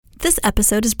This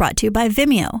episode is brought to you by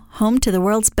Vimeo, home to the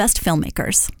world's best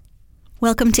filmmakers.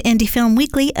 Welcome to Indie Film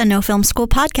Weekly, a No Film School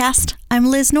podcast. I'm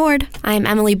Liz Nord. I'm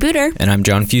Emily Booter. And I'm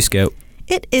John Fusco.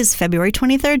 It is February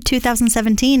 23rd,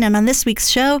 2017, and on this week's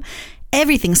show,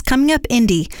 everything's coming up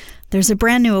indie. There's a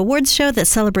brand new awards show that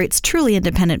celebrates truly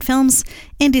independent films,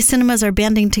 indie cinemas are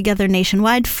banding together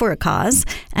nationwide for a cause,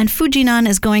 and Fujinon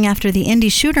is going after the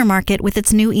indie shooter market with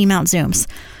its new E-mount zooms.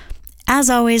 As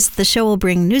always, the show will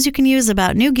bring news you can use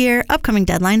about new gear, upcoming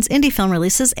deadlines, indie film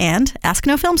releases, and Ask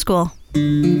No Film School.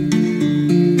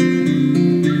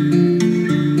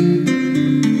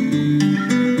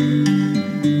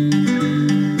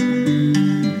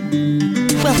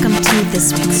 Welcome to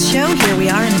this week's show. Here we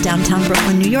are in downtown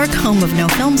Brooklyn, New York, home of No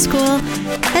Film School.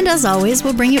 And as always,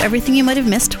 we'll bring you everything you might have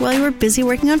missed while you were busy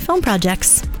working on film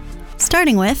projects.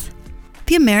 Starting with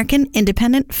the American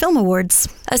Independent Film Awards.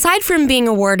 Aside from being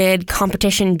awarded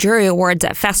competition jury awards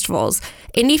at festivals,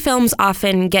 indie films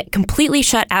often get completely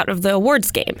shut out of the awards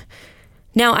game.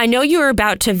 Now, I know you are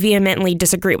about to vehemently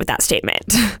disagree with that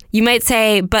statement. You might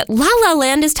say, but La La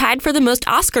Land is tied for the most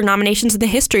Oscar nominations in the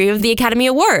history of the Academy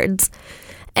Awards.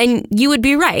 And you would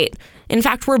be right. In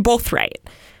fact, we're both right.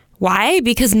 Why?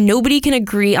 Because nobody can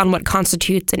agree on what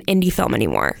constitutes an indie film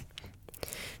anymore.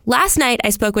 Last night,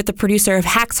 I spoke with the producer of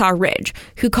Hacksaw Ridge,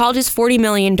 who called his $40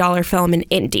 million film an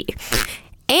indie.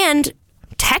 And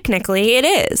technically, it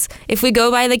is. If we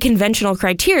go by the conventional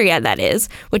criteria, that is,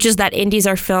 which is that indies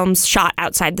are films shot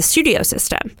outside the studio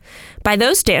system. By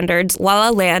those standards, La La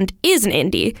Land is an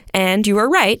indie, and you were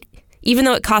right. Even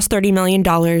though it cost $30 million,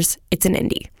 it's an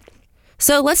indie.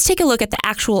 So let's take a look at the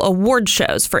actual award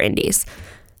shows for indies.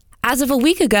 As of a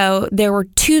week ago, there were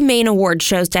two main award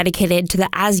shows dedicated to the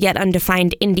as-yet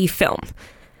undefined indie film.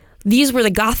 These were the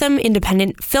Gotham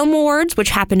Independent Film Awards, which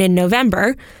happened in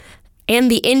November, and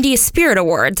the Indie Spirit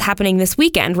Awards happening this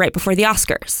weekend right before the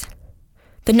Oscars.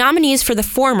 The nominees for the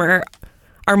former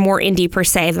are more indie per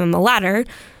se than the latter.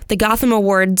 The Gotham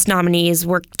Awards nominees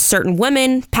were Certain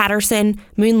Women, Patterson,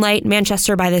 Moonlight,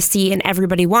 Manchester by the Sea, and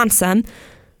Everybody Wants Some,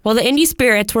 while the Indie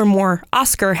Spirits were more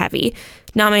Oscar-heavy,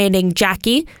 nominating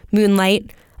Jackie,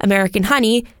 Moonlight, American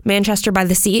Honey, Manchester by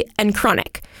the Sea, and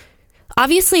Chronic.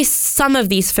 Obviously, some of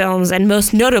these films, and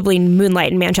most notably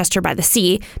Moonlight and Manchester by the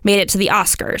Sea, made it to the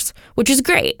Oscars, which is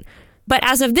great. But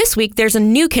as of this week, there's a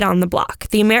new kid on the block,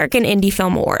 the American Indie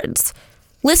Film Awards.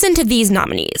 Listen to these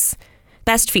nominees.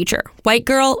 Best Feature: White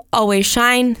Girl, Always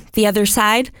Shine, The Other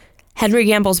Side, Henry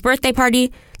Gamble's Birthday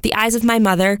Party, The Eyes of My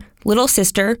Mother, Little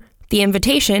Sister, The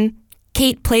Invitation,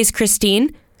 Kate Plays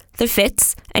Christine, The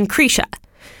Fits, and Krisha.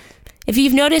 If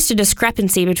you've noticed a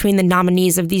discrepancy between the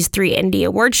nominees of these three indie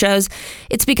award shows,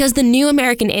 it's because the new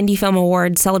American Indie Film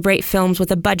Awards celebrate films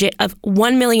with a budget of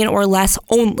 $1 million or less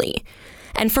only.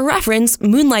 And for reference,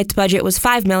 Moonlight's budget was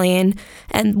 $5 million,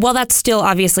 and while that's still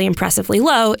obviously impressively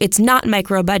low, it's not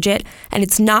micro-budget, and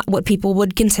it's not what people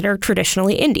would consider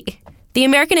traditionally indie. The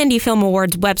American Indie Film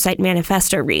Awards website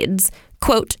manifesto reads,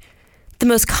 quote, "The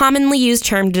most commonly used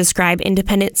term to describe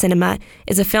independent cinema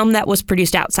is a film that was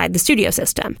produced outside the studio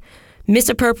system.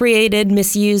 Misappropriated,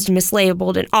 misused,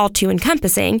 mislabeled, and all too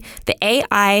encompassing, the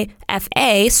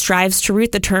AIFA strives to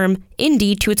root the term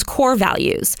indie to its core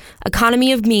values,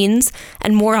 economy of means,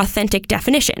 and more authentic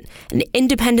definition, an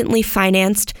independently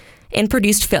financed and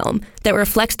produced film that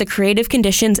reflects the creative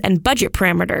conditions and budget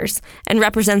parameters and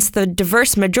represents the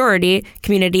diverse majority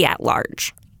community at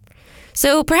large."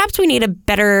 So perhaps we need a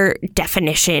better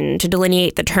definition to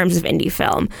delineate the terms of indie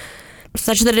film,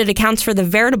 such that it accounts for the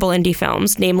veritable indie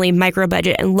films, namely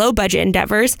micro-budget and low-budget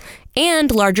endeavors,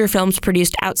 and larger films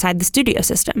produced outside the studio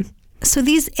system. So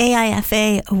these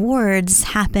AIFA awards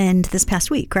happened this past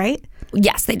week, right?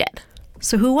 Yes, they did.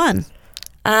 So who won?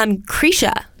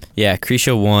 Krisha. Yeah,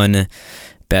 Krisha won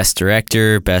Best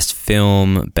Director, Best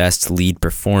Film, Best Lead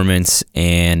Performance,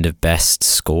 and Best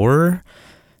Score,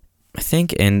 I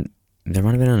think. And there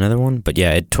might have been another one, but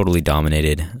yeah, it totally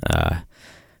dominated,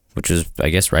 which was, I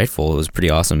guess, rightful. It was a pretty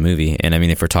awesome movie. And I mean,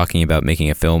 if we're talking about making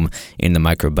a film in the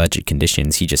micro-budget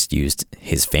conditions, he just used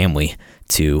his family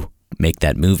to make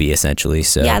that movie, essentially.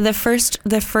 So yeah, the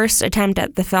first attempt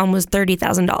at the film was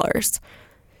 $30,000.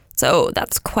 So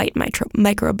that's quite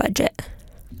micro-budget.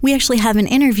 We actually have an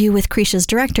interview with Krisha's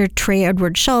director, Trey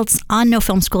Edward Schultz, on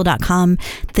nofilmschool.com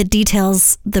that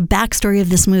details the backstory of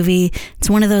this movie. It's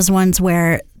one of those ones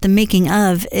where the making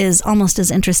of is almost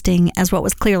as interesting as what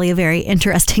was clearly a very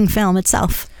interesting film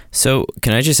itself. So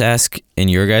can I just ask, in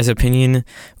your guys' opinion,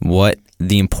 what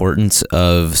the importance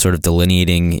of sort of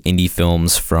delineating indie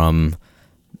films from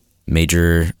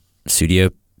major studio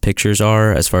pictures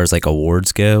are as far as like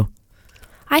awards go?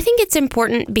 I think it's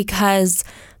important because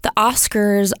The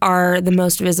Oscars are the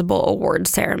most visible award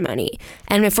ceremony.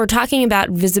 And if we're talking about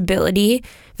visibility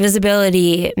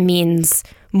means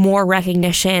more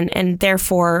recognition and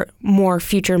therefore more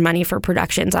future money for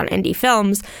productions on indie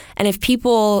films. And if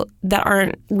people that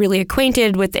aren't really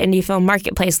acquainted with the indie film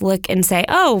marketplace look and say,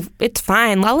 oh, it's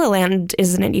fine, La La Land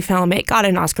is an indie film, it got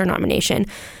an Oscar nomination,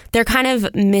 they're kind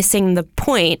of missing the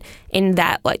point in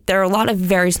that like there are a lot of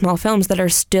very small films that are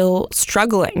still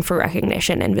struggling for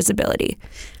recognition and visibility.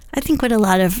 I think what a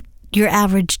lot of your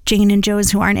average Jane and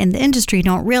Joes who aren't in the industry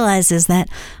don't realize is that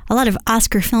a lot of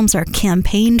Oscar films are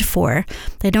campaigned for.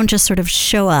 They don't just sort of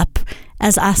show up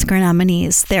as Oscar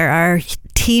nominees. There are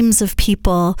teams of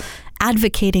people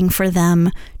advocating for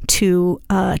them to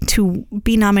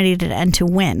be nominated and to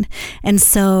win. And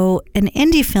so an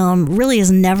indie film really is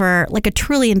never, like a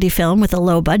truly indie film with a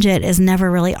low budget is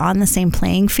never really on the same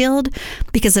playing field,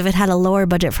 because if it had a lower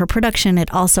budget for production,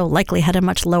 it also likely had a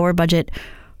much lower budget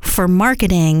for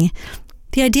marketing.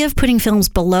 The idea of putting films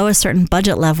below a certain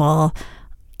budget level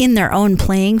in their own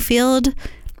playing field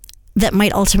that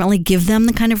might ultimately give them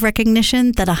the kind of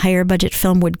recognition that a higher budget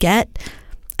film would get,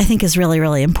 I think is really,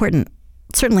 really important,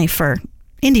 certainly for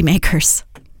indie makers.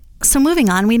 So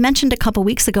moving on, we mentioned a couple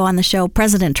weeks ago on the show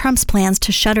President Trump's plans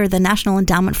to shutter the National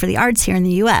Endowment for the Arts here in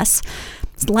the U.S.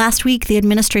 Last week, the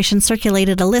administration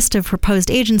circulated a list of proposed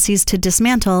agencies to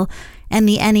dismantle, and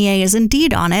the NEA is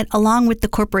indeed on it, along with the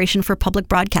Corporation for Public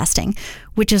Broadcasting,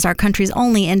 which is our country's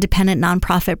only independent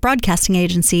nonprofit broadcasting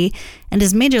agency and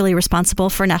is majorly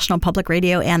responsible for National Public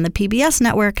Radio and the PBS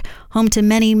network, home to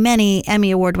many, many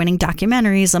Emmy Award-winning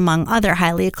documentaries, among other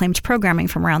highly acclaimed programming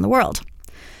from around the world.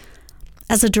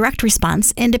 As a direct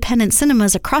response, independent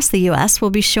cinemas across the U.S.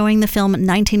 will be showing the film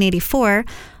 1984,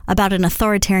 about an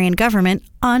authoritarian government,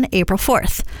 on April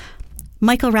 4th.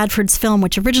 Michael Radford's film,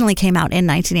 which originally came out in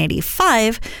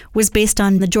 1985, was based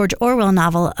on the George Orwell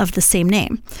novel of the same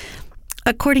name.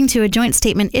 According to a joint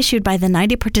statement issued by the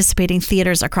 90 participating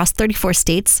theaters across 34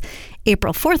 states,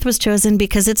 April 4th was chosen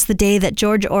because it's the day that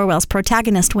George Orwell's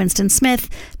protagonist, Winston Smith,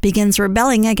 begins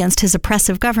rebelling against his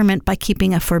oppressive government by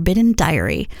keeping a forbidden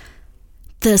diary.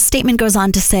 The statement goes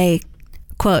on to say,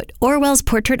 quote, Orwell's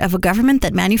portrait of a government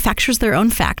that manufactures their own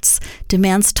facts,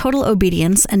 demands total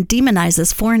obedience, and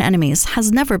demonizes foreign enemies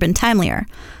has never been timelier.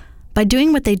 By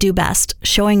doing what they do best,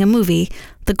 showing a movie,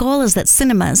 the goal is that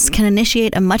cinemas can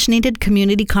initiate a much-needed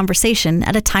community conversation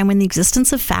at a time when the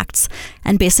existence of facts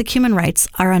and basic human rights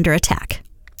are under attack.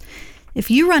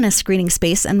 If you run a screening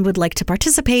space and would like to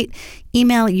participate,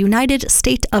 email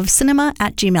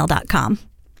unitedstateofcinema@gmail.com.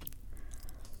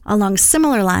 Along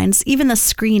similar lines, even the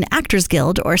Screen Actors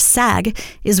Guild, or SAG,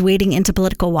 is wading into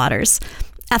political waters.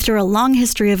 After a long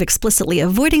history of explicitly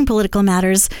avoiding political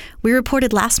matters, we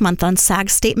reported last month on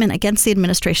SAG's statement against the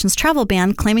administration's travel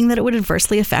ban, claiming that it would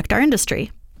adversely affect our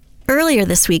industry. Earlier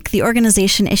this week, the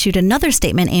organization issued another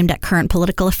statement aimed at current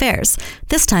political affairs,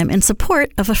 this time in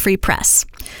support of a free press.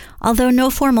 Although no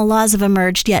formal laws have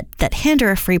emerged yet that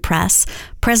hinder a free press,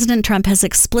 President Trump has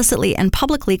explicitly and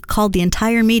publicly called the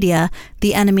entire media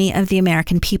the enemy of the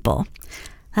American people.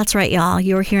 That's right, y'all.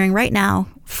 You're hearing right now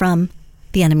from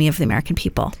the enemy of the American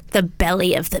people. The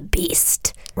belly of the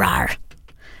beast. Rawr.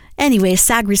 Anyway,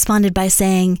 SAG responded by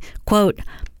saying, quote,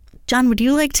 John, would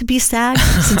you like to be SAG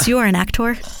since you are an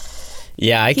actor?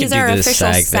 Yeah, I can do this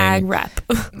SAG SAG thing. rep.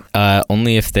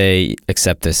 Only if they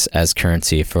accept this as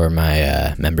currency for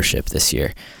my membership this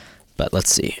year. But let's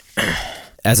see.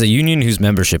 As a union whose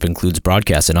membership includes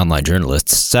broadcast and online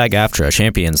journalists, SAG-AFTRA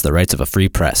champions the rights of a free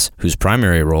press, whose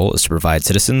primary role is to provide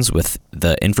citizens with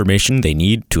the information they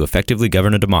need to effectively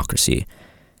govern a democracy.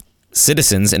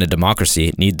 Citizens in a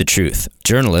democracy need the truth.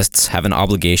 Journalists have an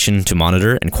obligation to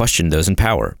monitor and question those in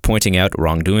power, pointing out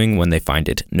wrongdoing when they find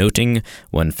it, noting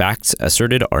when facts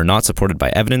asserted are not supported by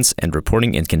evidence, and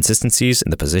reporting inconsistencies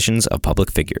in the positions of public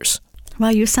figures. Wow,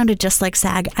 you sounded just like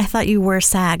SAG. I thought you were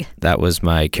SAG. That was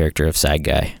my character of SAG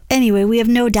guy. Anyway, we have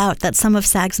no doubt that some of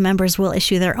SAG's members will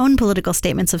issue their own political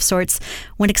statements of sorts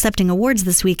when accepting awards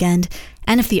this weekend.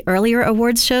 And if the earlier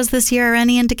awards shows this year are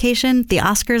any indication, the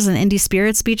Oscars and Indie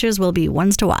Spirit speeches will be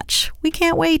ones to watch. We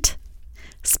can't wait.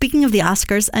 Speaking of the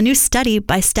Oscars, a new study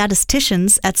by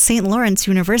statisticians at St. Lawrence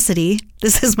University,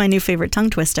 this is my new favorite tongue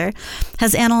twister,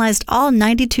 has analyzed all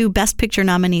 92 Best Picture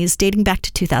nominees dating back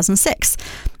to 2006.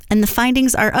 And the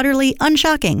findings are utterly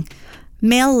unshocking.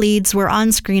 Male leads were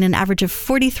on screen an average of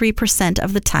 43%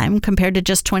 of the time, compared to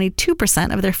just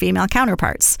 22% of their female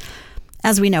counterparts.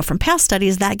 As we know from past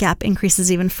studies, that gap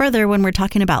increases even further when we're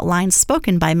talking about lines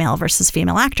spoken by male versus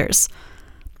female actors.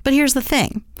 But here's the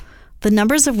thing. The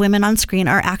numbers of women on screen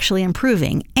are actually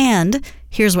improving, and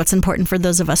here's what's important for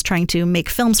those of us trying to make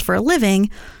films for a living,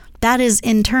 That is,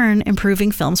 in turn,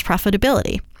 improving film's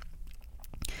profitability.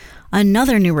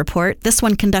 Another new report, this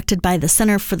one conducted by the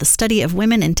Center for the Study of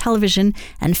Women in Television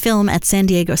and Film at San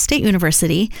Diego State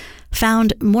University,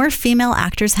 found more female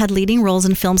actors had leading roles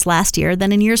in films last year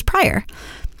than in years prior.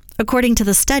 According to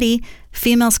the study,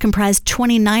 females comprised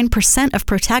 29% of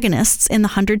protagonists in the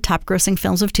 100 top-grossing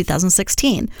films of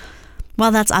 2016.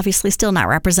 While that's obviously still not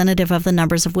representative of the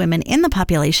numbers of women in the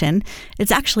population,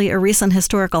 it's actually a recent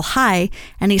historical high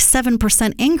and a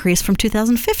 7% increase from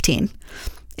 2015.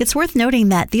 It's worth noting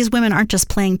that these women aren't just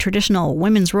playing traditional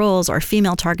women's roles or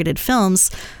female-targeted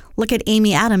films. Look at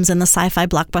Amy Adams in the sci-fi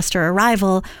blockbuster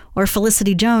Arrival or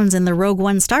Felicity Jones in the Rogue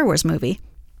One Star Wars movie.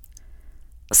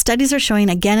 Studies are showing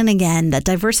again and again that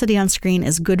diversity on screen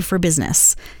is good for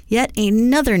business. Yet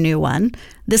another new one,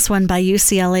 this one by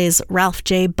UCLA's Ralph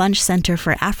J. Bunche Center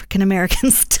for African American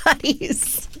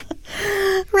Studies.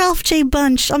 Ralph J.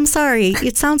 Bunche, I'm sorry,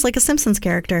 it sounds like a Simpsons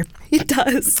character. It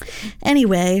does.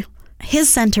 Anyway, his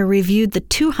center reviewed the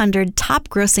 200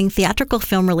 top-grossing theatrical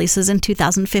film releases in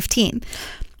 2015.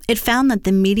 It found that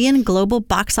the median global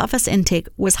box office intake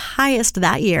was highest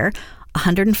that year,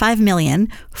 $105 million,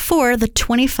 for the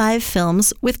 25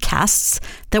 films with casts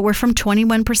that were from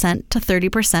 21% to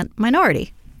 30%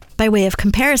 minority. By way of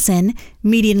comparison,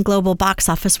 median global box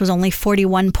office was only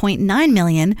 $41.9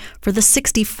 million for the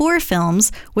 64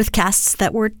 films with casts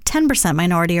that were 10%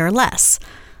 minority or less.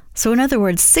 So in other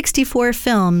words, 64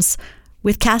 films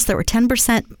with casts that were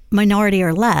 10% minority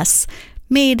or less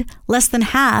made less than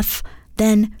half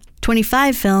than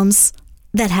 25 films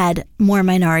that had more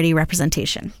minority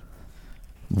representation.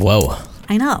 Whoa.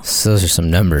 I know. So those are some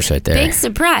numbers right there. Big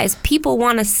surprise. People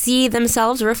want to see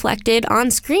themselves reflected on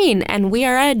screen, and we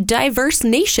are a diverse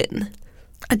nation.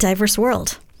 A diverse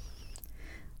world.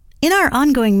 In our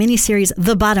ongoing miniseries,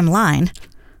 The Bottom Line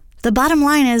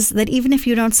is that even if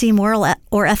you don't see moral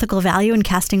or ethical value in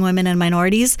casting women and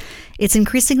minorities, it's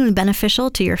increasingly beneficial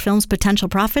to your film's potential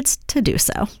profits to do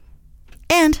so.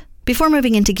 And before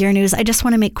moving into gear news, I just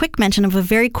want to make quick mention of a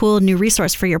very cool new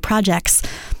resource for your projects.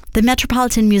 The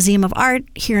Metropolitan Museum of Art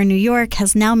here in New York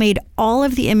has now made all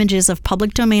of the images of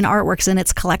public domain artworks in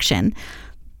its collection,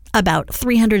 about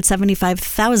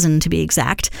 375,000 to be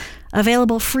exact,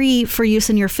 available free for use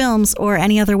in your films or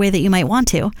any other way that you might want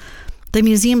to. The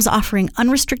museum's offering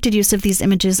unrestricted use of these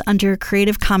images under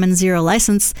Creative Commons Zero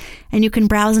license, and you can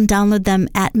browse and download them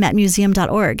at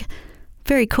metmuseum.org.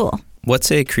 Very cool.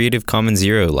 What's a Creative Commons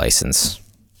Zero license?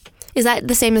 Is that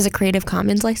the same as a Creative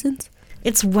Commons license?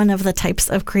 It's one of the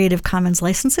types of Creative Commons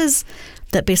licenses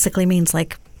that basically means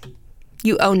like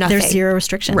you own nothing. There's zero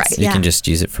restrictions. Right. You can just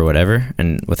use it for whatever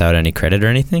and without any credit or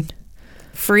anything?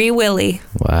 Free Willy.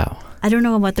 Wow. I don't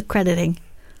know about the crediting.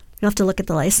 You'll have to look at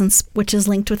the license, which is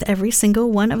linked with every single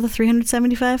one of the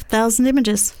 375,000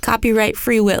 images. Copyright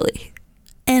Free Willy.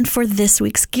 And for this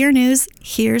week's Gear News,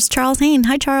 here's Charles Hain.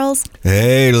 Hi, Charles.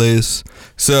 Hey, Liz.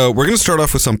 So we're going to start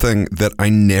off with something that I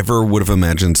never would have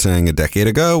imagined saying a decade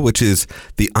ago, which is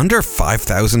the under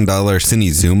 $5,000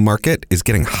 Cine Zoom market is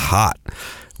getting hot,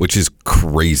 which is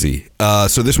crazy.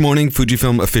 So this morning,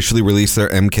 Fujifilm officially released their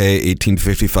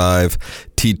MK1855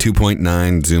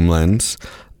 T2.9 zoom lens,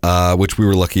 which we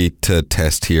were lucky to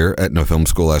test here at No Film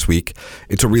School last week.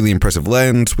 It's a really impressive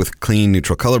lens with clean,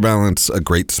 neutral color balance, a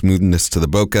great smoothness to the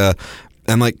bokeh,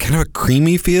 and like kind of a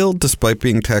creamy feel despite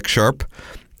being tack sharp.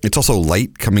 It's also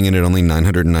light, coming in at only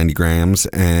 990 grams,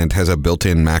 and has a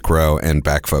built-in macro and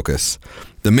back focus.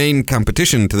 The main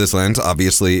competition to this lens,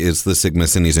 obviously, is the Sigma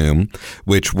Cine Zoom,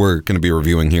 which we're going to be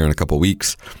reviewing here in a couple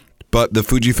weeks. But the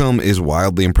Fujifilm is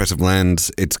wildly impressive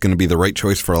lens. It's going to be the right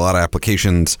choice for a lot of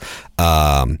applications.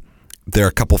 There are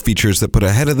a couple features that put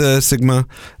ahead of the Sigma,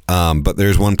 but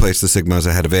there's one place the Sigma is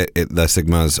ahead of it. The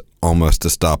Sigma is almost a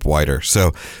stop wider.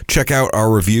 So check out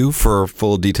our review for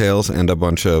full details and a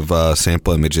bunch of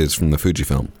sample images from the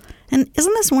Fujifilm. And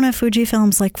isn't this one of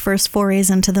Fujifilm's like first forays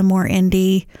into the more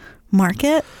indie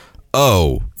market?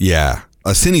 Oh, yeah.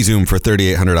 A Cine Zoom for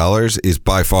 $3,800 is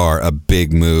by far a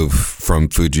big move from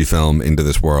Fujifilm into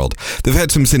this world. They've had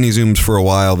some Cine Zooms for a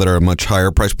while that are much higher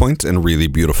price points and really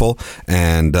beautiful.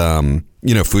 And,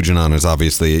 Fujinon is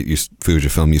obviously,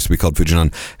 Fujifilm used to be called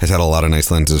Fujinon, has had a lot of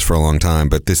nice lenses for a long time.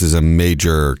 But this is a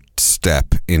major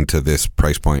step into this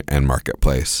price point and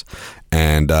marketplace.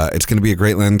 And it's going to be a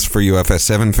great lens for UFS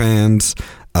 7 fans.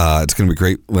 It's going to be a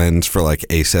great lens for like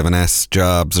A7S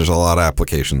jobs. There's a lot of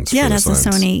applications. Yeah, for that's this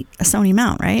lens. a Sony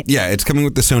mount, right? Yeah, it's coming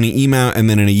with the Sony E mount, and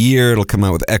then in a year it'll come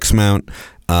out with X mount,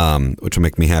 which will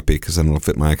make me happy because then it'll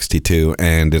fit my X-T2,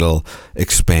 and it'll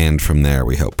expand from there,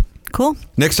 we hope. Cool.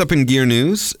 Next up in gear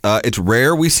news, it's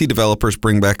rare we see developers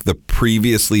bring back the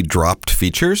previously dropped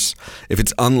features. If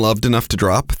it's unloved enough to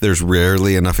drop, there's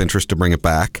rarely enough interest to bring it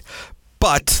back.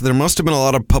 But there must have been a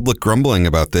lot of public grumbling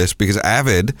about this because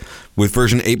Avid, with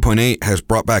version 8.8, has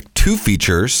brought back 2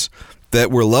 features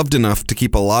that were loved enough to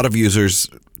keep a lot of users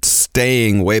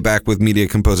staying way back with Media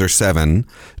Composer 7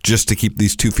 just to keep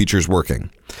these 2 features working.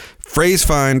 Phrase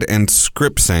Find and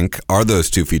Script Sync are those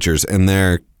 2 features, and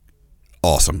they're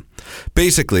awesome.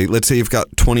 Basically, let's say you've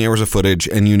got 20 hours of footage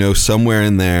and you know somewhere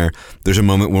in there's a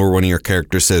moment where one of your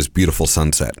characters says beautiful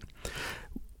sunset.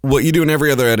 What you do in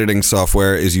every other editing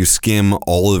software is you skim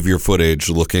all of your footage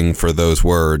looking for those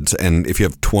words. And if you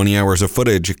have 20 hours of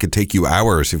footage, it could take you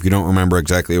hours if you don't remember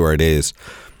exactly where it is.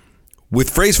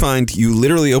 With Phrase Find, you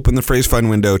literally open the Phrase Find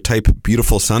window, type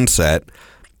beautiful sunset,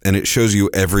 and it shows you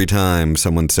every time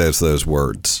someone says those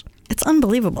words. It's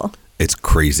unbelievable. It's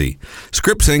crazy.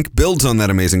 Script Sync builds on that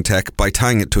amazing tech by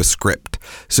tying it to a script.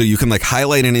 So you can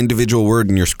highlight an individual word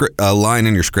in your script, line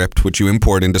in your script, which you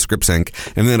import into Script Sync,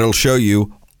 and then it'll show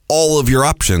you all of your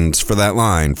options for that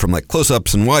line, from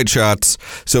close-ups and wide shots.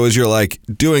 So as you're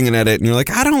doing an edit and you're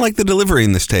I don't like the delivery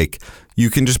in this take, you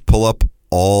can just pull up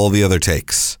all the other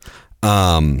takes.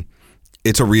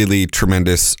 It's a really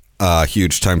tremendous,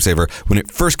 huge time saver. When it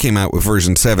first came out with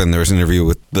version 7, there was an interview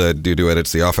with the dude who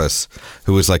edits The Office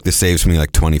who was this saves me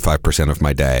 25% of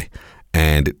my day.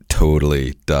 And it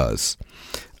totally does.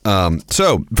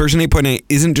 So version 8.8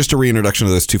 isn't just a reintroduction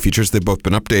of those 2 features. They've both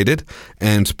been updated,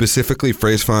 and specifically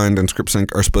Phrase Find and Script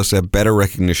Sync are supposed to have better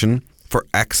recognition for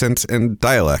accents and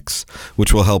dialects,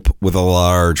 which will help with a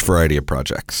large variety of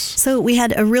projects. So we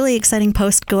had a really exciting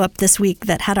post go up this week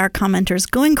that had our commenters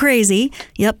going crazy.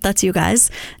 Yep, that's you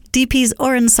guys. DP's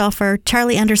Oren Sofer,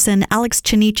 Charlie Anderson, Alex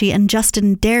Chinichi, and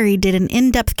Justin Derry did an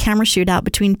in-depth camera shootout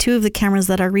between 2 of the cameras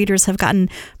that our readers have gotten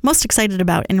most excited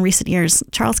about in recent years.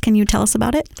 Charles, can you tell us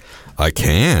about it? I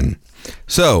can.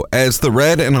 So, as the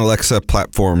Red and Alexa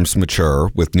platforms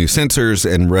mature with new sensors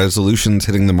and resolutions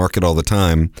hitting the market all the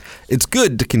time, it's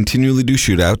good to continually do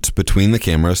shootouts between the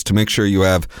cameras to make sure you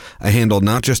have a handle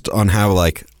not just on how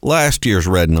last year's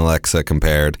Red and Alexa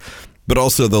compared, but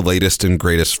also the latest and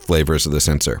greatest flavors of the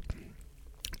sensor.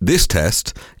 This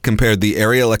test compared the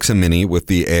ARRI Alexa Mini with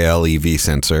the ALEV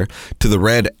sensor to the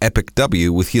Red Epic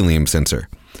W with helium sensor.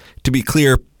 To be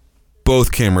clear,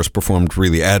 both cameras performed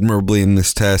really admirably in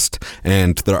this test,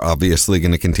 and they're obviously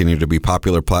going to continue to be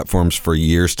popular platforms for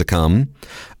years to come.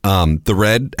 The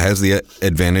Red has the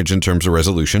advantage in terms of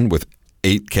resolution with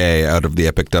 8K out of the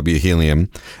Epic W Helium,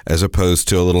 as opposed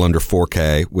to a little under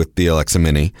 4K with the Alexa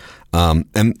Mini.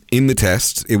 And in the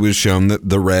test, it was shown that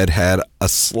the Red had a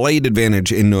slight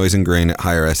advantage in noise and grain at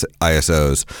higher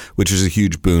ISOs, which is a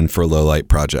huge boon for low-light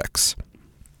projects.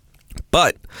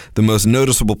 But the most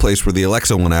noticeable place where the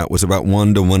Alexa went out was about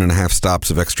 1 to 1.5 stops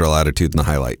of extra latitude in the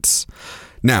highlights.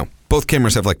 Now, both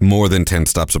cameras have more than 10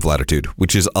 stops of latitude,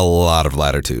 which is a lot of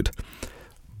latitude.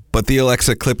 But the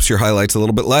Alexa clips your highlights a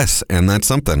little bit less, and that's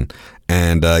something.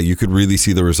 And you could really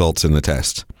see the results in the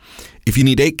test. If you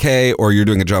need 8K or you're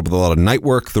doing a job with a lot of night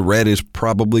work, the Red is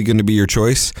probably going to be your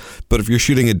choice. But if you're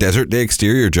shooting a desert day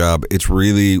exterior job, it's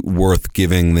really worth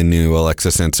giving the new Alexa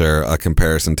sensor a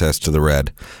comparison test to the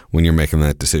Red when you're making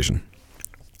that decision.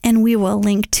 And we will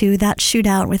link to that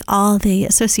shootout with all the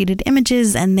associated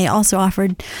images. And they also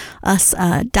offered us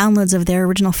downloads of their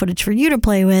original footage for you to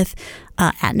play with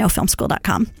at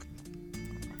nofilmschool.com.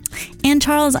 And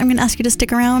Charles, I'm going to ask you to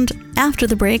stick around after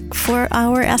the break for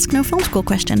our Ask No Film School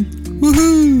question.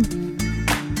 Woohoo!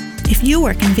 If you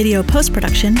work in video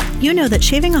post-production, you know that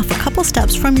shaving off a couple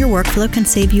steps from your workflow can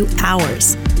save you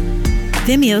hours.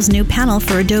 Vimeo's new panel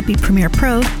for Adobe Premiere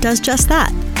Pro does just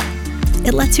that.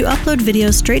 It lets you upload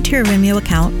videos straight to your Vimeo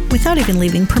account without even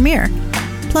leaving Premiere.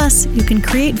 Plus, you can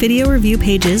create video review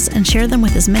pages and share them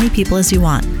with as many people as you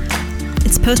want.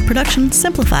 It's post-production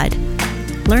simplified.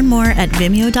 Learn more at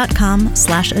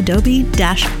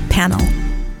vimeo.com/adobe-panel.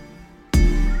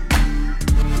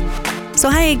 So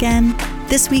hi again.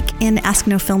 This week in Ask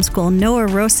No Film School, Noah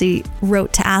Rossi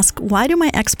wrote to ask, why do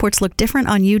my exports look different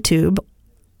on YouTube,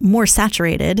 more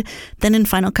saturated, than in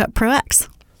Final Cut Pro X?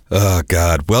 Oh,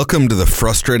 God. Welcome to the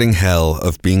frustrating hell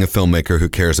of being a filmmaker who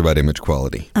cares about image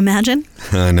quality. Imagine.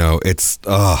 I know. It's,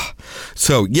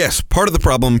 So, yes, part of the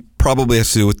problem probably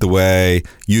has to do with the way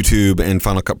YouTube and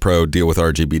Final Cut Pro deal with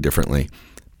RGB differently.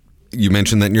 You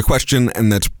mentioned that in your question,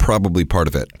 and that's probably part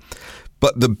of it.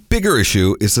 But the bigger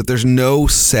issue is that there's no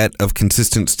set of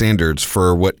consistent standards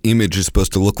for what image is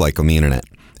supposed to look like on the internet.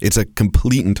 It's a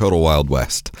complete and total Wild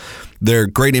West. There are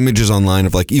great images online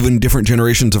of even different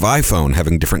generations of iPhone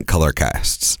having different color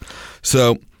casts.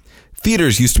 So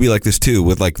theaters used to be like this too,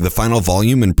 with like the final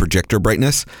volume and projector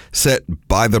brightness set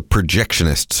by the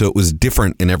projectionist, so it was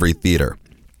different in every theater.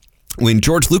 When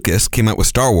George Lucas came out with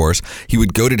Star Wars, he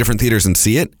would go to different theaters and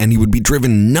see it, and he would be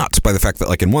driven nuts by the fact that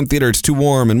like in one theater it's too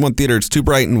warm, in one theater it's too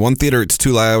bright, in one theater it's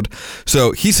too loud.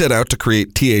 So he set out to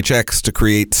create THX to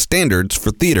create standards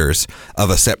for theaters of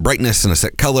a set brightness and a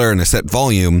set color and a set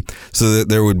volume so that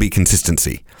there would be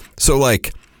consistency. So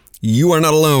like, you are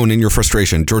not alone in your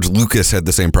frustration. George Lucas had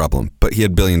the same problem, but he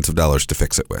had billions of dollars to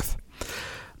fix it with.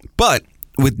 But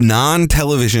with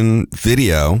non-television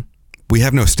video, we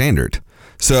have no standard.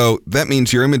 So that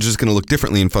means your image is going to look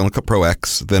differently in Final Cut Pro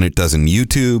X than it does in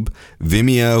YouTube,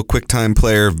 Vimeo, QuickTime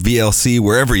Player, VLC,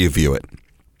 wherever you view it.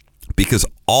 Because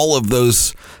all of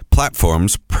those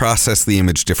platforms process the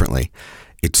image differently.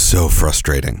 It's so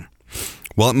frustrating.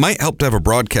 Well, it might help to have a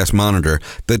broadcast monitor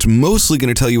that's mostly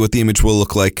going to tell you what the image will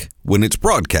look like when it's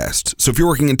broadcast. So if you're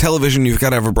working in television, you've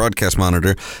got to have a broadcast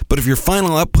monitor. But if your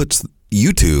final output's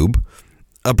YouTube,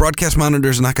 a broadcast monitor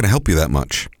is not going to help you that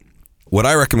much. What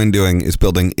I recommend doing is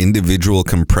building individual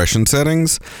compression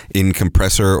settings in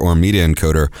Compressor or Media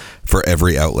Encoder for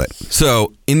every outlet.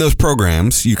 So in those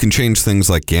programs, you can change things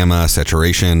like gamma,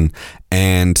 saturation,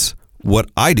 and what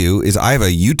I do is I have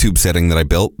a YouTube setting that I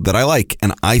built that I like,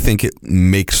 and I think it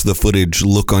makes the footage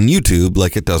look on YouTube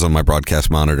like it does on my broadcast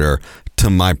monitor to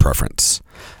my preference.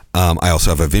 I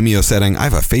also have a Vimeo setting. I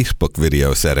have a Facebook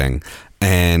video setting,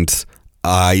 and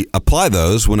I apply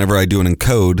those whenever I do an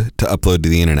encode to upload to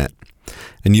the internet.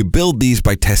 And you build these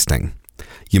by testing.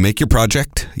 You make your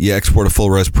project, you export a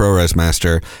full-res ProRes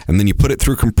master, and then you put it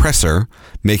through Compressor,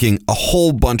 making a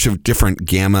whole bunch of different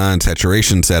gamma and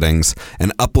saturation settings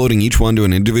and uploading each one to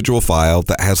an individual file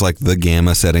that has like the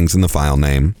gamma settings in the file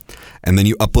name. And then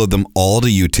you upload them all to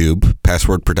YouTube,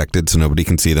 password protected so nobody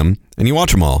can see them, and you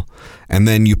watch them all. And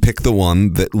then you pick the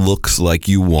one that looks like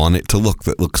you want it to look,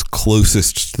 that looks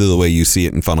closest to the way you see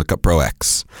it in Final Cut Pro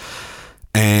X.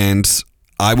 And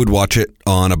I would watch it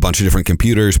on a bunch of different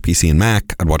computers, PC and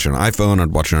Mac. I'd watch it on iPhone.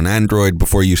 I'd watch it on Android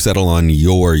before you settle on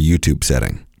your YouTube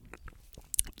setting.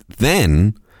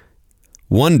 Then,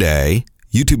 one day,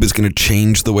 YouTube is going to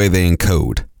change the way they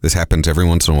encode. This happens every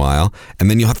once in a while. And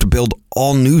then you'll have to build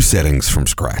all new settings from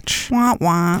scratch. Wah,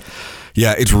 wah.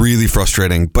 Yeah, it's really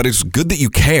frustrating, but it's good that you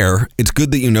care. It's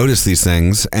good that you notice these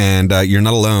things, and you're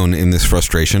not alone in this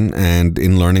frustration and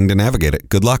in learning to navigate it.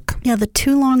 Good luck. Yeah, the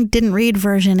too long didn't read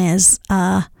version is,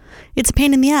 it's a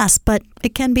pain in the ass, but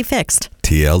it can be fixed.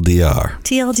 TLDR.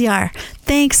 TLDR.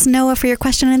 Thanks, Noah, for your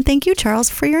question, and thank you, Charles,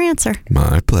 for your answer.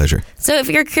 My pleasure. So if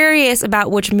you're curious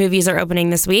about which movies are opening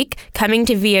this week, coming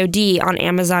to VOD on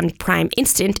Amazon Prime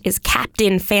Instant is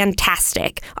Captain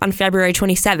Fantastic on February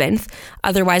 27th,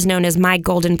 otherwise known as My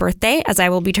Golden Birthday, as I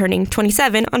will be turning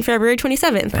 27 on February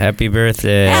 27th. Happy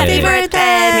birthday. Happy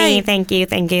birthday! Thank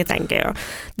you.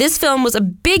 This film was a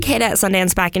big hit at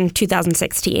Sundance back in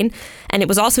 2016, and it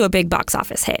was also a big box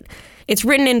office hit. It's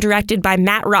written and directed by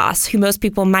Matt Ross, who most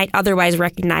people might otherwise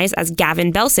recognize as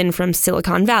Gavin Belson from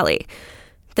Silicon Valley.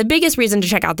 The biggest reason to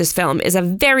check out this film is a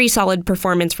very solid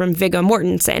performance from Viggo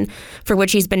Mortensen, for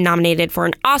which he's been nominated for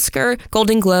an Oscar,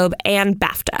 Golden Globe, and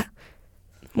BAFTA.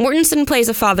 Mortensen plays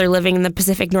a father living in the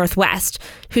Pacific Northwest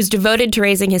who's devoted to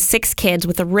raising his 6 kids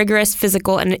with a rigorous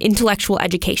physical and intellectual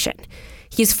education.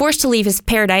 He's forced to leave his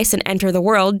paradise and enter the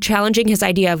world, challenging his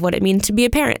idea of what it means to be a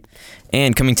parent.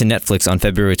 And coming to Netflix on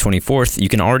February 24th, you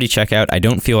can already check out I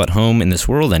Don't Feel at Home in This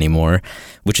World Anymore,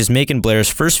 which is Macon Blair's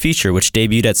first feature, which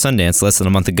debuted at Sundance less than a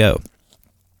month ago.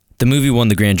 The movie won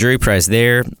the Grand Jury Prize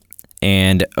there,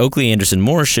 and Oakley Anderson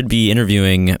Moore should be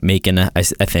interviewing Macon, I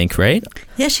think, right?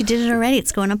 Yeah, she did it already.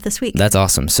 It's going up this week. That's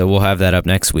awesome. So we'll have that up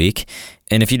next week.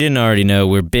 And if you didn't already know,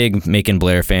 we're big Macon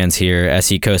Blair fans here, as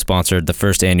he co-sponsored the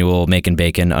first annual Macon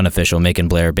Bacon, unofficial Macon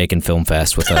Blair Bacon Film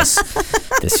Fest with us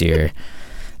this year.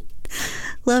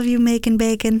 Love you, Macon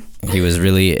Bacon. He was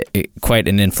really quite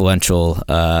an influential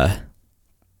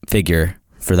figure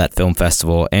for that film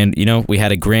festival. And, you know, we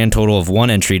had a grand total of 1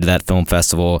 entry to that film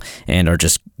festival and are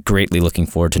just greatly looking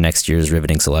forward to next year's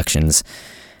riveting selections.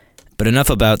 But enough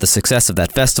about the success of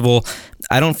that festival.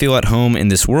 I Don't Feel at Home in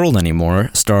This World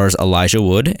Anymore stars Elijah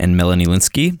Wood and Melanie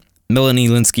Lynskey. Melanie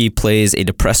Lynskey plays a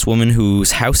depressed woman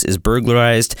whose house is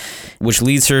burglarized, which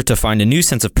leads her to find a new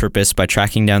sense of purpose by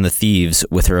tracking down the thieves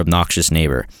with her obnoxious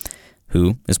neighbor,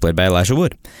 who is played by Elijah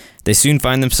Wood. They soon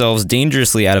find themselves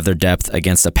dangerously out of their depth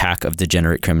against a pack of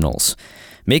degenerate criminals.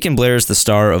 Macon Blair is the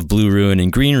star of Blue Ruin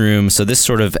and Green Room, so this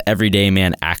sort of everyday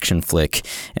man action flick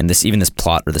and this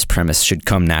plot or this premise should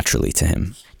come naturally to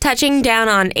him. Touching down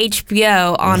on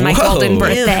HBO on My Golden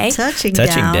Birthday. Ew, touching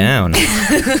down.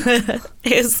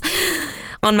 is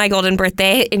on my golden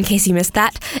birthday, in case you missed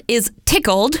that, is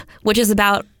Tickled, which is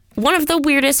about one of the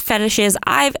weirdest fetishes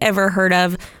I've ever heard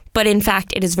of, but in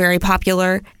fact it is very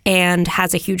popular and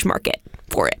has a huge market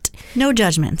for it. No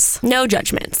judgments. No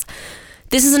judgments.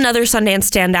 This is another Sundance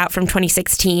standout from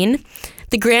 2016.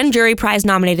 The Grand Jury Prize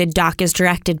nominated doc is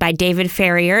directed by David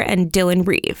Farrier and Dylan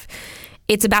Reeve.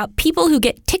 It's about people who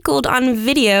get tickled on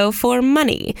video for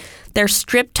money. They're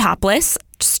stripped topless,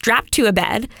 strapped to a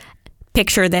bed,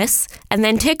 picture this, and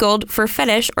then tickled for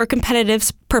fetish or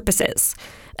competitive purposes.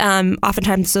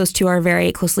 Oftentimes those two are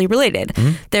very closely related.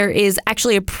 Mm-hmm. There is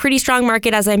actually a pretty strong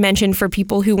market, as I mentioned, for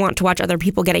people who want to watch other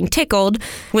people getting tickled.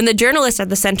 When the journalist at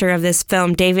the center of this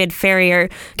film, David Farrier,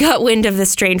 got wind of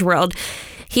this strange world,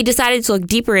 he decided to look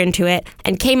deeper into it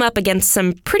and came up against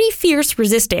some pretty fierce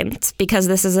resistance because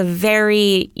this is a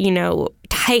very,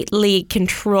 tightly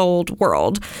controlled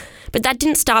world. But that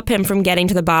didn't stop him from getting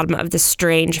to the bottom of this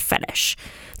strange fetish.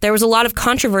 There was a lot of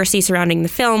controversy surrounding the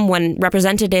film when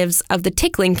representatives of the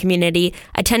tickling community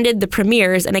attended the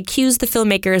premieres and accused the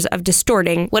filmmakers of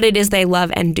distorting what it is they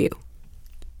love and do.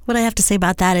 What I have to say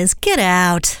about that is, get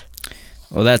out.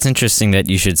 Well, that's interesting that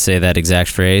you should say that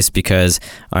exact phrase, because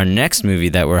our next movie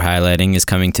that we're highlighting is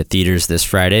coming to theaters this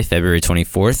Friday, February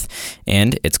 24th,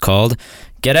 and it's called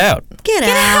Get Out. Get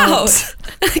out.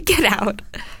 Get out.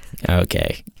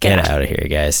 Okay, get out of here,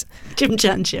 guys.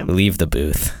 Jim. Leave the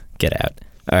booth. Get out.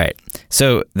 All right.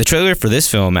 So the trailer for this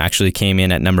film actually came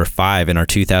in at number 5 in our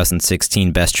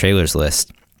 2016 Best Trailers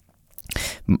list,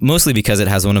 mostly because it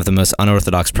has one of the most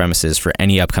unorthodox premises for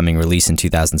any upcoming release in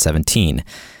 2017.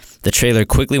 The trailer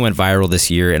quickly went viral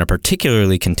this year in a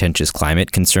particularly contentious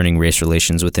climate concerning race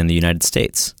relations within the United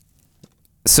States.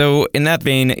 So in that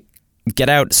vein, Get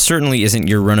Out certainly isn't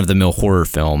your run-of-the-mill horror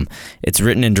film. It's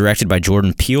written and directed by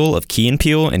Jordan Peele of Key &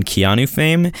 Peele and Keanu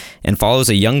fame, and follows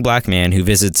a young black man who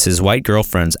visits his white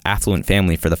girlfriend's affluent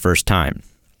family for the first time.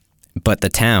 But the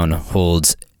town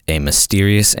holds a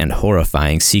mysterious and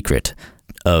horrifying secret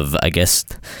of, I guess,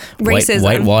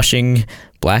 whitewashing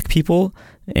black people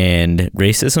and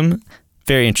racism.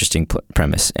 Very interesting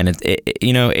premise, and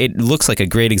it looks like a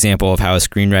great example of how a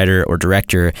screenwriter or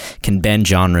director can bend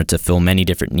genre to fill many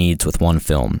different needs with one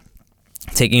film.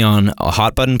 Taking on a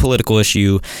hot-button political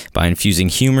issue by infusing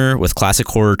humor with classic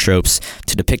horror tropes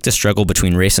to depict a struggle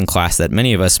between race and class that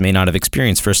many of us may not have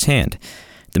experienced firsthand.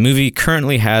 The movie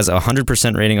currently has a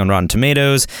 100% rating on Rotten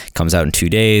Tomatoes, comes out in 2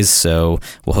 days, so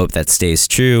we'll hope that stays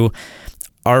true.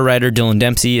 Our writer Dylan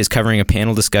Dempsey is covering a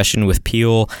panel discussion with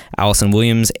Peele, Allison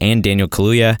Williams, and Daniel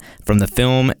Kaluuya from the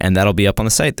film, and that'll be up on the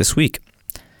site this week.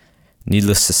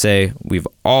 Needless to say, we've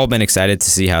all been excited to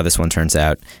see how this one turns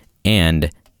out, and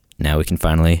now we can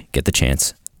finally get the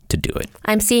chance to do it.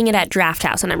 I'm seeing it at Draft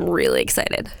House, and I'm really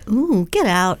excited. Ooh, Get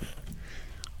Out.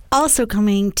 Also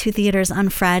coming to theaters on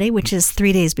Friday, which is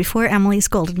 3 days before Emily's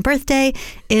golden birthday,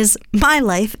 is My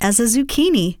Life as a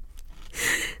Zucchini.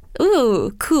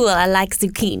 Ooh, cool. I like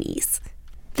zucchinis.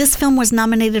 This film was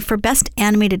nominated for Best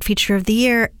Animated Feature of the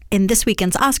Year in this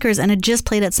weekend's Oscars, and it just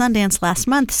played at Sundance last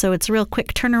month, so it's a real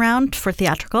quick turnaround for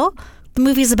theatrical. The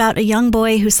movie is about a young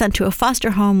boy who's sent to a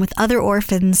foster home with other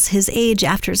orphans his age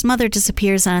after his mother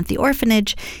disappears, and at the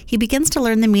orphanage, he begins to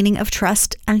learn the meaning of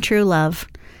trust and true love.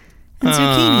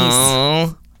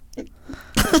 And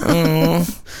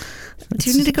zucchinis. Do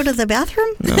you need to go to the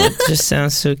bathroom? No, it just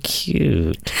sounds so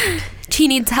cute. He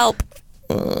needs help.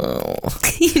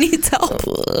 He needs help.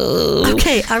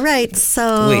 Okay, all right,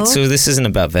 so... Wait, so this isn't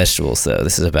about vegetables, though.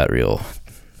 This is about real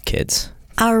kids.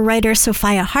 Our writer,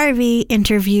 Sophia Harvey,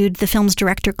 interviewed the film's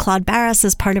director, Claude Barras,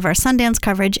 as part of our Sundance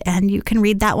coverage, and you can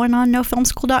read that one on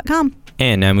nofilmschool.com.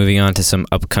 And now moving on to some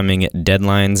upcoming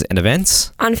deadlines and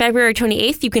events. On February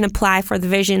 28th, you can apply for the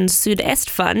Vision Sud-Est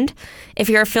Fund. If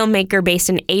you're a filmmaker based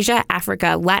in Asia,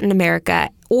 Africa, Latin America,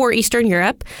 or Eastern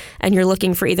Europe, and you're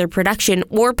looking for either production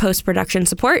or post-production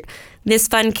support, this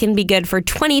fund can be good for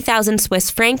 20,000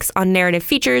 Swiss francs on narrative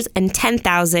features and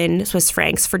 10,000 Swiss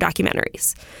francs for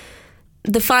documentaries.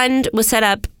 The fund was set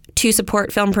up to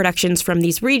support film productions from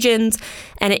these regions,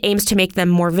 and it aims to make them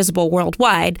more visible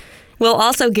worldwide, while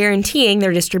also guaranteeing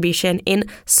their distribution in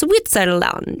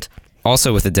Switzerland.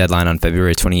 Also with a deadline on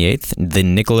February 28th, the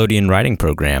Nickelodeon Writing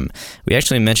Program. We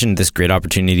actually mentioned this great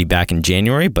opportunity back in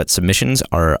January, but submissions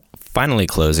are finally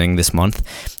closing this month.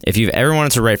 If you've ever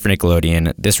wanted to write for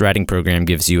Nickelodeon, this writing program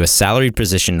gives you a salaried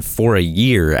position for a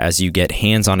year as you get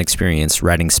hands-on experience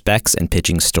writing specs and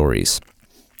pitching stories.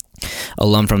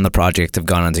 Alum from the project have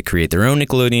gone on to create their own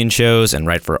Nickelodeon shows and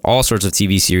write for all sorts of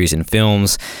TV series and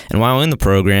films. And while in the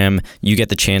program, you get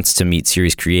the chance to meet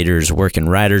series creators, work in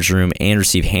writer's room, and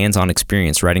receive hands-on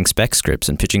experience writing spec scripts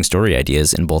and pitching story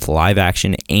ideas in both live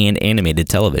action and animated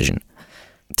television.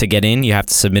 To get in, you have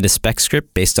to submit a spec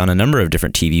script based on a number of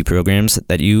different TV programs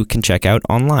that you can check out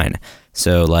online.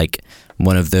 So like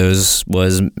one of those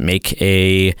was make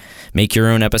your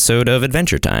own episode of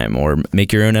Adventure Time or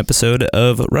make your own episode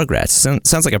of Rugrats.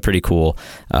 Sounds like a pretty cool,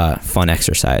 fun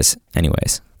exercise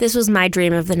anyways. This was my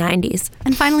dream of the 90s.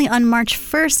 And finally, on March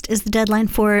 1st is the deadline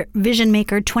for Vision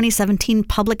Maker 2017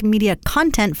 Public Media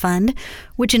Content Fund,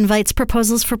 which invites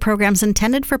proposals for programs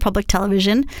intended for public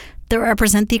television that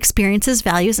represent the experiences,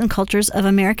 values, and cultures of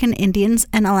American Indians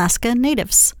and Alaska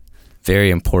Natives.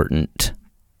 Very important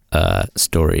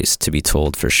stories to be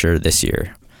told for sure this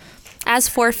year. As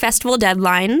for festival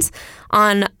deadlines,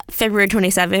 on February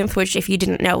 27th, which if you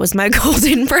didn't know was my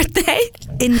golden birthday.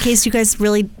 In case you guys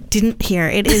really didn't hear,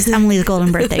 it is Emily's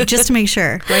golden birthday. Just to make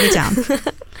sure, write it down.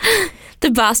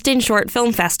 The Boston Short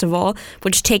Film Festival,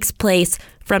 which takes place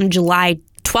from July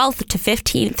 12th to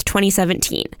 15th,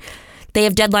 2017. They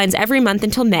have deadlines every month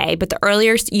until May, but the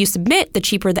earlier you submit, the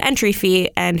cheaper the entry fee,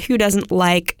 and who doesn't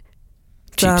like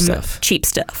cheap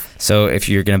stuff. So if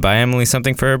you're going to buy Emily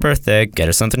something for her birthday, get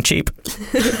her something cheap.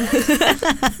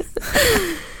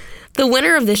 The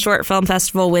winner of the short film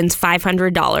festival wins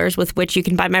 $500, with which you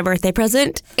can buy my birthday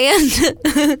present,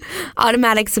 and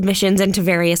automatic submissions into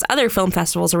various other film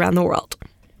festivals around the world.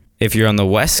 If you're on the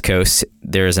West Coast,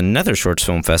 there is another short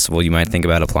film festival you might think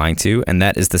about applying to, and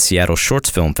that is the Seattle Shorts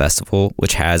Film Festival,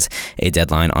 which has a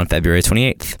deadline on February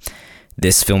 28th.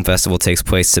 This film festival takes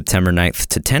place September 9th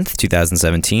to 10th,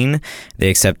 2017. They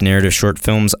accept narrative short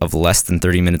films of less than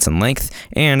 30 minutes in length,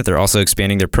 and they're also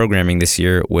expanding their programming this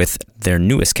year with their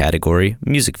newest category,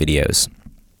 music videos.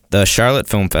 The Charlotte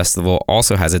Film Festival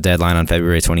also has a deadline on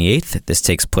February 28th. This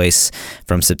takes place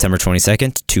from September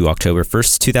 22nd to October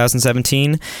 1st,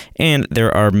 2017, and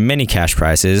there are many cash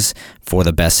prizes for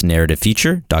the best narrative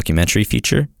feature, documentary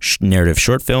feature, narrative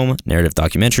short film, narrative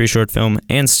documentary short film,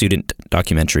 and student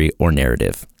documentary or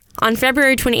narrative. On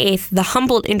February 28th, the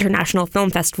Humboldt International Film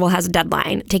Festival has a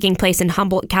deadline, taking place in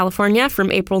Humboldt, California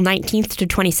from April 19th to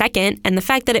 22nd, and the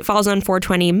fact that it falls on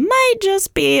 4/20 might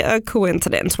just be a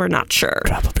coincidence. We're not sure.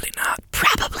 Probably not.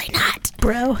 Probably not.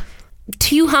 Bro.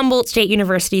 2 Humboldt State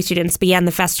University students began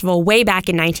the festival way back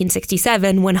in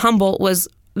 1967 when Humboldt was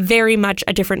very much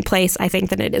a different place, I think,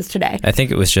 than it is today. I think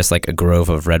it was just like a grove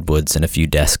of redwoods and a few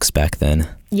desks back then.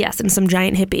 Yes, and some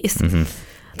giant hippies. Mm-hmm.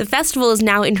 The festival is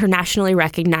now internationally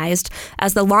recognized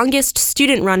as the longest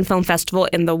student-run film festival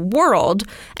in the world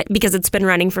because it's been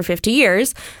running for 50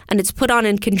 years, and it's put on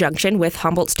in conjunction with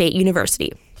Humboldt State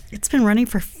University. It's been running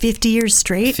for 50 years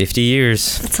straight? 50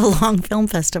 years. That's a long film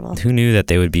festival. Who knew that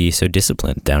they would be so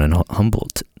disciplined down in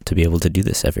Humboldt to be able to do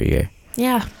this every year?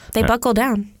 Yeah, they buckle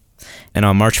down. And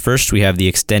on March 1st, we have the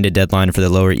extended deadline for the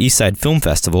Lower East Side Film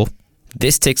Festival.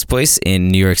 This takes place in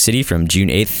New York City from June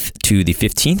 8th to the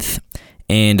 15th.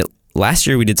 And last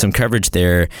year we did some coverage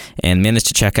there and managed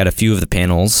to check out a few of the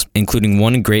panels, including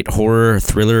one great horror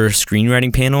thriller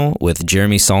screenwriting panel with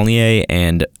Jeremy Saulnier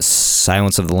and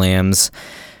Silence of the Lambs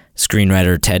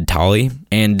screenwriter Ted Tolley.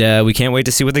 And we can't wait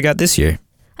to see what they got this year.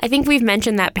 I think we've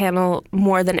mentioned that panel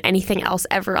more than anything else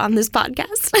ever on this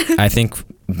podcast. I think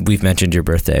we've mentioned your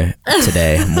birthday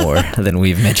today more than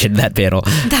we've mentioned that panel.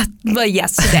 But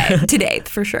yes, today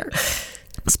for sure.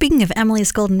 Speaking of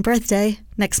Emily's golden birthday,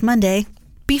 next Monday,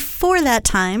 before that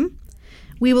time,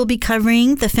 we will be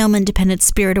covering the Film Independent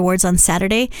Spirit Awards on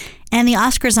Saturday and the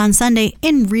Oscars on Sunday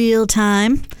in real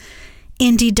time.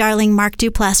 Indie darling Mark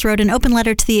Duplass wrote an open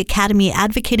letter to the Academy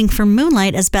advocating for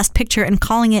Moonlight as Best Picture and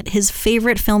calling it his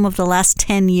favorite film of the last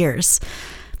 10 years.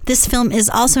 This film is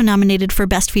also nominated for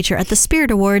Best Feature at the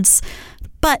Spirit Awards,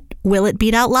 but will it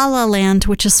beat out La La Land,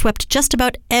 which has swept just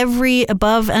about every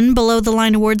above and below the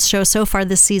line awards show so far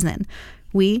this season?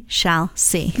 We shall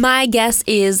see. My guess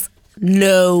is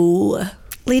no.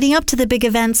 Leading up to the big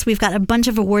events, we've got a bunch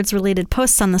of awards-related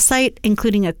posts on the site,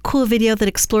 including a cool video that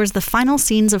explores the final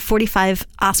scenes of 45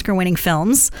 Oscar-winning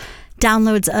films,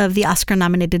 downloads of the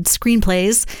Oscar-nominated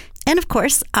screenplays, and, of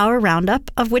course, our roundup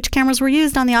of which cameras were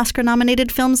used on the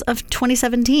Oscar-nominated films of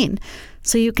 2017.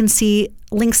 So you can see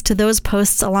links to those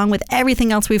posts along with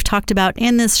everything else we've talked about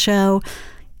in this show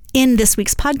in this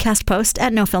week's podcast post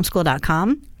at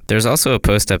nofilmschool.com. There's also a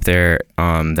post up there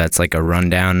that's like a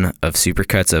rundown of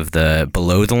supercuts of the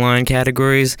below-the-line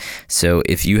categories. So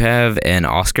if you have an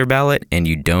Oscar ballot and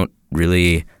you don't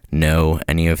really know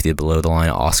any of the below-the-line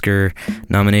Oscar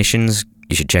nominations,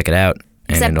 you should check it out.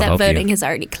 Except that voting has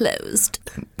already closed.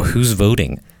 Who's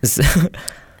voting?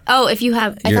 Oh, if you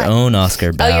have your own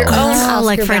Oscar ballot. Oh, your own Oscar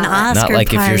like for an ballot. Oscar Not like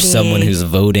party. if you're someone who's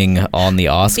voting on the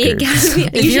Oscars.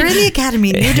 If you're in the Academy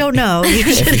and you don't know,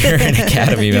 if you're an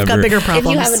Academy you've member, got bigger If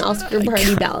problems. you have an Oscar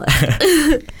party ballot.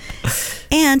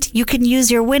 And you can use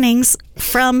your winnings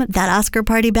from that Oscar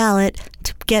party ballot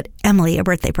to get Emily a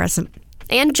birthday present.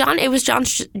 And John, it was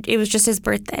just his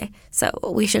birthday, so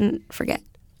we shouldn't forget.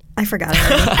 I forgot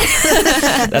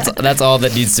already. That's all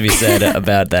that needs to be said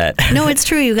about that. No, it's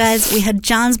true, you guys. We had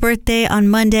John's birthday on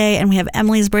Monday, and we have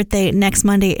Emily's birthday next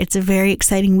Monday. It's a very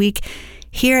exciting week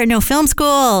here at No Film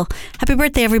School. Happy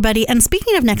birthday, everybody. And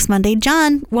speaking of next Monday,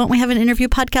 John, won't we have an interview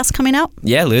podcast coming out?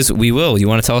 Yeah, Liz, we will. You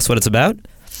want to tell us what it's about?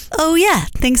 Oh, yeah.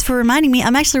 Thanks for reminding me.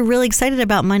 I'm actually really excited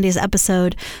about Monday's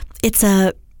episode. It's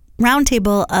a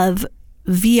roundtable of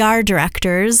VR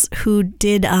directors who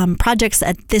did projects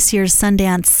at this year's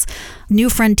Sundance New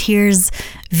Frontiers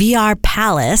VR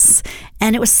Palace.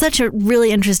 And it was such a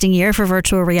really interesting year for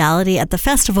virtual reality at the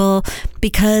festival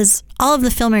because all of the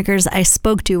filmmakers I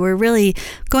spoke to were really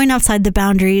going outside the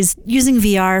boundaries, using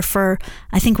VR for,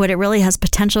 I think, what it really has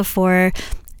potential for.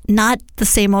 Not the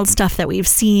same old stuff that we've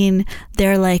seen.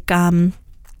 They're like,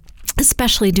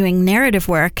 especially doing narrative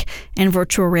work in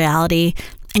virtual reality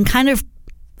and kind of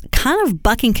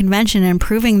bucking convention and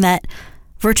proving that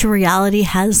virtual reality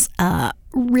has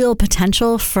real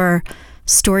potential for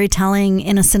storytelling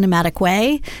in a cinematic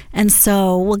way. And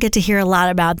so we'll get to hear a lot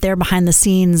about their behind the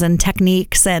scenes and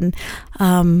techniques and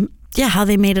how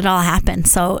they made it all happen.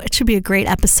 So it should be a great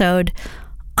episode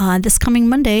this coming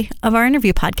Monday of our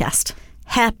interview podcast.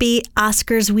 Happy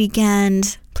Oscars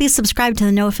weekend. Please subscribe to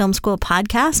the No Film School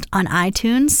podcast on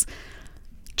iTunes.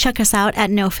 Check us out at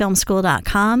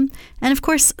nofilmschool.com. And of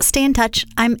course, stay in touch.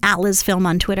 I'm at Liz Film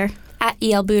on Twitter. At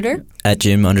E.L. Booter. At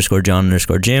Jim_John_Jim.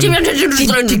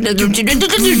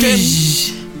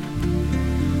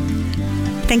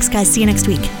 Thanks, guys. See you next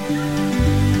week.